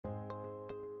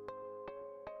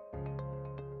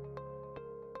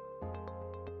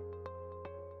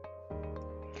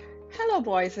Hello,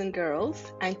 boys and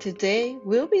girls, and today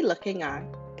we'll be looking at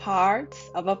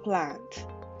parts of a plant.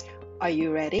 Are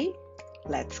you ready?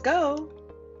 Let's go.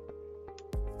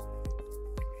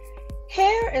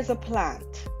 Here is a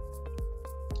plant.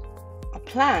 A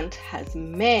plant has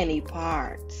many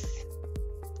parts.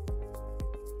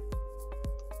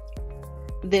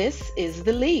 This is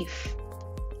the leaf.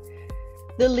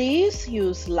 The leaves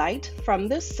use light from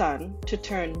the sun to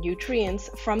turn nutrients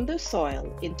from the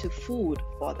soil into food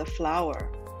for the flower.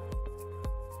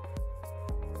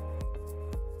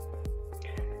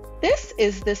 This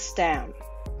is the stem.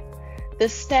 The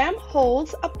stem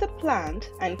holds up the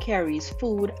plant and carries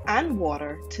food and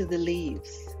water to the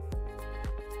leaves.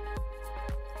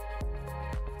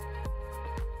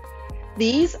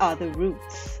 These are the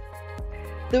roots.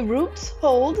 The roots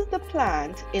hold the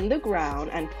plant in the ground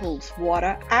and pulls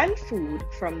water and food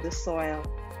from the soil.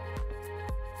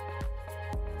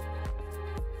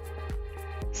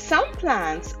 Some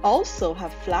plants also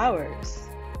have flowers.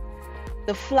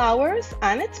 The flowers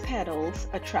and its petals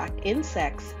attract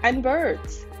insects and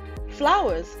birds.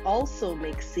 Flowers also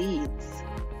make seeds.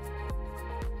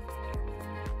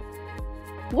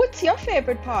 What's your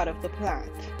favorite part of the plant?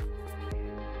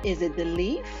 Is it the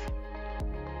leaf?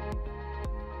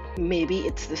 Maybe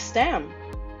it's the stem.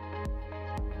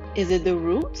 Is it the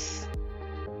roots?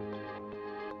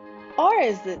 Or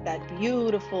is it that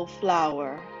beautiful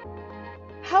flower?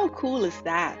 How cool is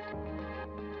that?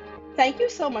 Thank you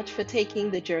so much for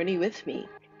taking the journey with me.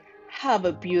 Have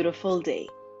a beautiful day.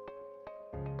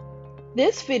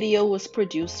 This video was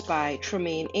produced by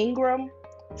Tremaine Ingram,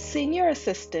 Senior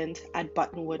Assistant at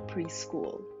Buttonwood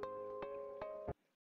Preschool.